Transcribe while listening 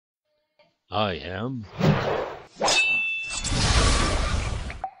I am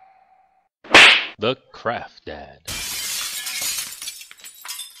the Craft Dad.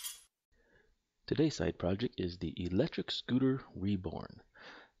 Today's side project is the electric scooter Reborn.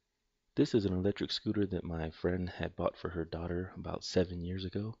 This is an electric scooter that my friend had bought for her daughter about 7 years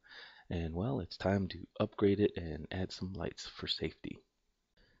ago, and well, it's time to upgrade it and add some lights for safety.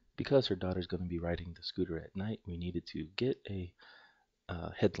 Because her daughter's going to be riding the scooter at night, we needed to get a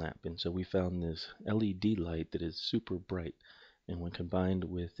headlamp, and so we found this LED light that is super bright. And when combined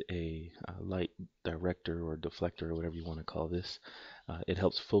with a light director or deflector or whatever you want to call this, it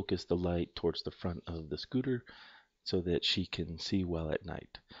helps focus the light towards the front of the scooter so that she can see well at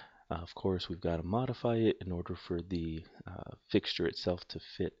night. Of course, we've got to modify it in order for the fixture itself to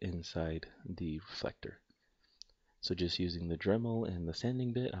fit inside the reflector. So just using the Dremel and the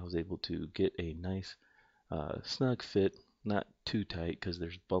sanding bit, I was able to get a nice snug fit, not too tight because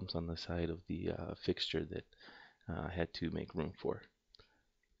there's bumps on the side of the fixture that I had to make room for.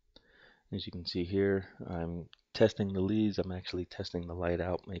 As you can see here, I'm testing the leads. I'm actually testing the light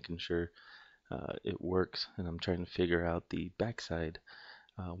out, making sure it works, and I'm trying to figure out the backside.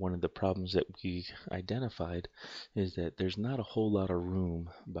 One of the problems that we identified is that there's not a whole lot of room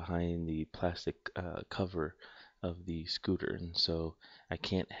behind the plastic cover of the scooter, and so I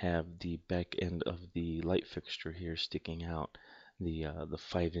can't have the back end of the light fixture here sticking out the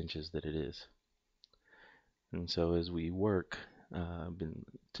 5 inches that it is. And so as we work, I've been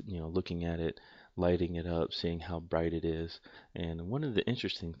looking at it, lighting it up, seeing how bright it is. And one of the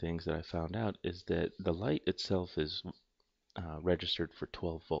interesting things that I found out is that the light itself is registered for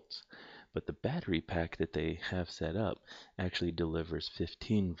 12 volts, but the battery pack that they have set up actually delivers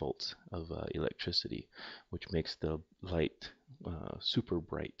 15 volts of electricity, which makes the light super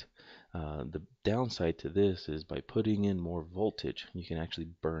bright. The downside to this is by putting in more voltage, you can actually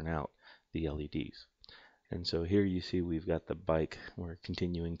burn out the LEDs. And so here you see we've got the bike. We're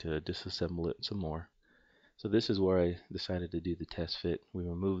continuing to disassemble it some more. So this is where I decided to do the test fit. We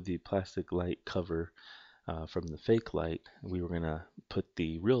removed the plastic light cover from the fake light. We were going to put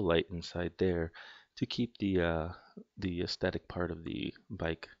the real light inside there to keep the aesthetic part of the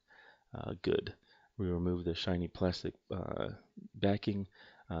bike good. We removed the shiny plastic backing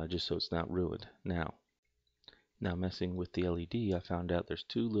just so it's not ruined. Now messing with the LED, I found out there's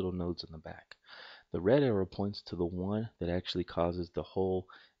 2 little nodes in the back. The red arrow points to the one that actually causes the whole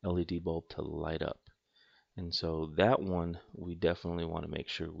LED bulb to light up. And so that one we definitely want to make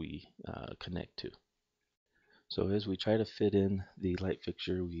sure we connect to. So as we try to fit in the light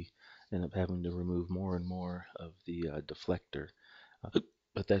fixture, we end up having to remove more and more of the deflector.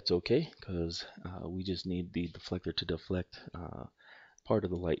 But that's okay because we just need the deflector to deflect part of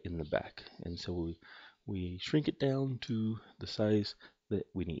the light in the back. And so we shrink it down to the size that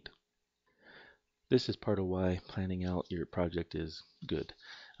we need. This is part of why planning out your project is good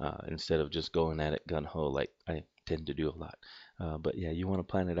instead of just going at it gun-ho like I tend to do a lot. But yeah, you want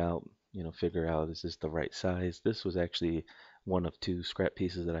to plan it out, figure out is this the right size. This was actually one of 2 scrap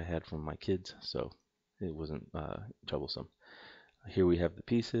pieces that I had from my kids, so it wasn't troublesome. Here we have the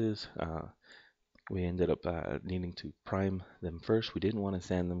pieces. We ended up needing to prime them first. We didn't want to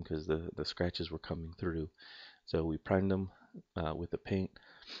sand them because the scratches were coming through. So we primed them with the paint.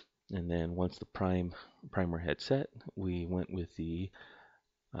 And then once the primer had set, we went with the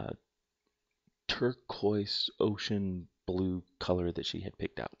turquoise ocean blue color that she had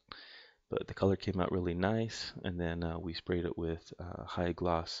picked out. But the color came out really nice, and then we sprayed it with high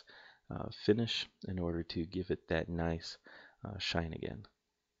gloss finish in order to give it that nice shine again.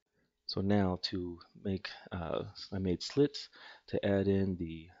 So now to make, I made slits to add in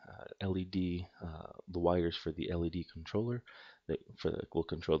the LED, the wires for the LED controller that will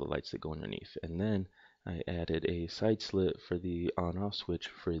control the lights that go underneath. And then I added a side slit for the on-off switch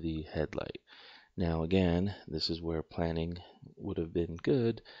for the headlight. Now again, this is where planning would have been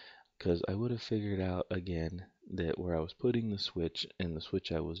good because I would have figured out again that where I was putting the switch and the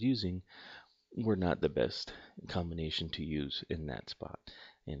switch I was using were not the best combination to use in that spot.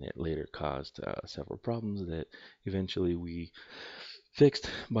 And it later caused several problems that eventually we fixed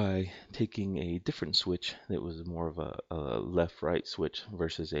by taking a different switch that was more of a left-right switch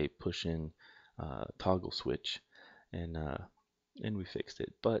versus a push-in toggle switch, and we fixed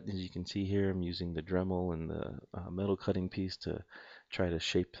it. But as you can see here, I'm using the Dremel and the metal cutting piece to try to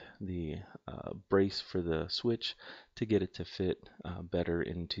shape the brace for the switch to get it to fit better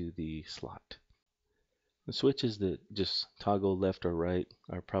into the slot. The switches that just toggle left or right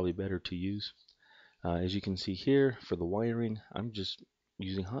are probably better to use. As you can see here, for the wiring, I'm just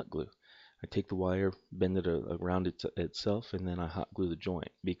using hot glue. I take the wire, bend it around itself, and then I hot glue the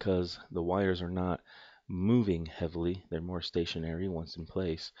joint. Because the wires are not moving heavily, they're more stationary once in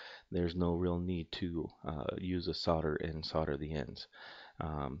place, there's no real need to use a solder and solder the ends.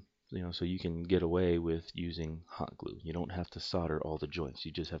 So you can get away with using hot glue. You don't have to solder all the joints.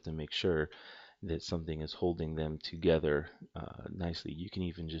 You just have to make sure that something is holding them together nicely. You can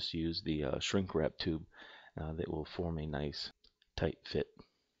even just use the shrink wrap tube that will form a nice tight fit.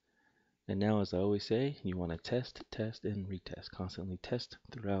 And now, as I always say, you want to test, test, and retest. Constantly test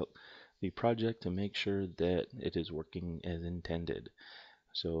throughout the project to make sure that it is working as intended.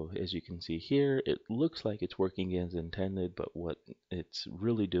 So as you can see here, it looks like it's working as intended, but what it's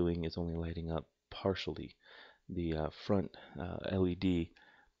really doing is only lighting up partially. The front LED,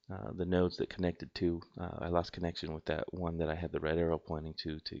 the nodes that connected to, I lost connection with that one that I had the red arrow pointing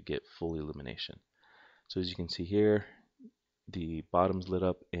to get full illumination. So as you can see here, the bottom's lit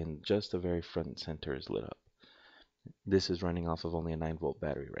up and just the very front center is lit up. This is running off of only a 9-volt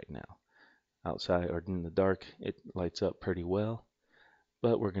battery right now. Outside or in the dark, it lights up pretty well,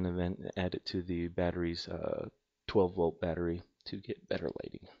 but we're going to then add it to the battery's 12-volt battery to get better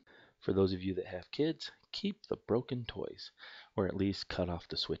lighting. For those of you that have kids, keep the broken toys, or at least cut off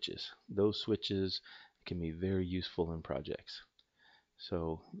the switches. Those switches can be very useful in projects.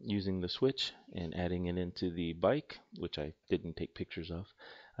 So using the switch and adding it into the bike, which I didn't take pictures of,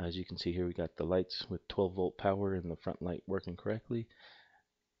 as you can see here, we got the lights with 12-volt power and the front light working correctly.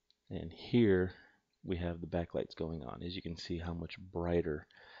 And here we have the back lights going on. As you can see how much brighter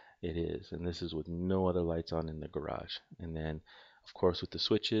it is. And this is with no other lights on in the garage. And then, of course, with the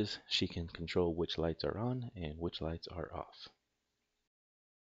switches, she can control which lights are on and which lights are off.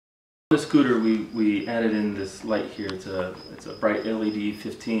 The scooter, we added in this light here. It's a bright LED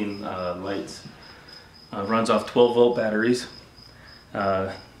 15 lights. Runs off 12-volt batteries.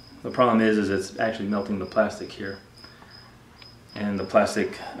 The problem is it's actually melting the plastic here, and the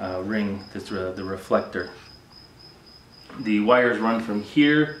plastic ring that's the reflector. The wires run from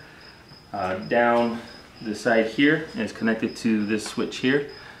here down the side here, and it's connected to this switch here.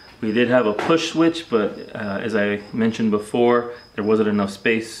 We did have a push switch, but as I mentioned before, there wasn't enough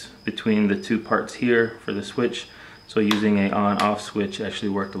space between the two parts here for the switch, so using an on-off switch actually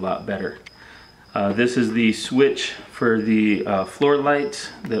worked a lot better. This is the switch for the floor lights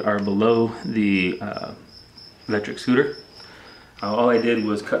that are below the electric scooter. All I did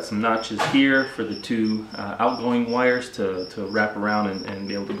was cut some notches here for the two outgoing wires to wrap around and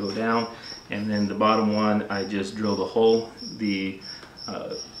be able to go down, and then the bottom one I just drilled a hole. The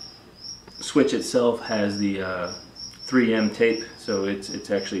switch itself has the 3M tape, so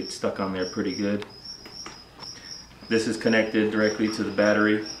it's actually stuck on there pretty good. This is connected directly to the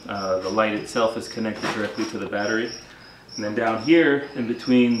battery. The light itself is connected directly to the battery. And then down here, in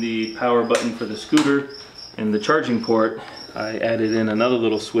between the power button for the scooter and the charging port, I added in another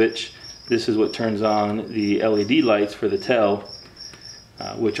little switch. This is what turns on the LED lights for the tail,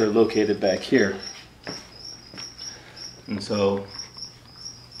 which are located back here. And so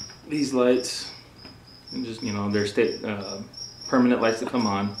these lights, just, they're permanent lights that come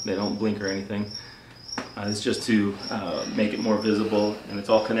on. They don't blink or anything. It's just to make it more visible, and it's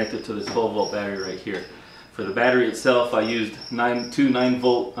all connected to this 12-volt battery right here. For the battery itself, I used two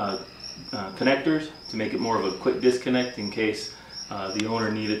 9-volt connectors to make it more of a quick disconnect in case the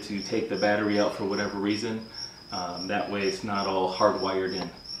owner needed to take the battery out for whatever reason. That way it's not all hardwired in.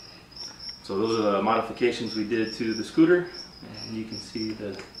 So those are the modifications we did to the scooter, and you can see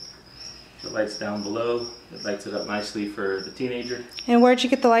the lights down below. It lights it up nicely for the teenager. And where'd you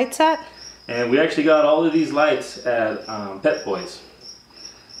get the lights at? And we actually got all of these lights at PepBoys,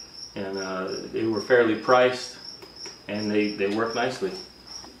 and they were fairly priced, and they work nicely.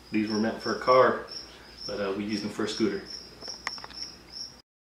 These were meant for a car, but we used them for a scooter.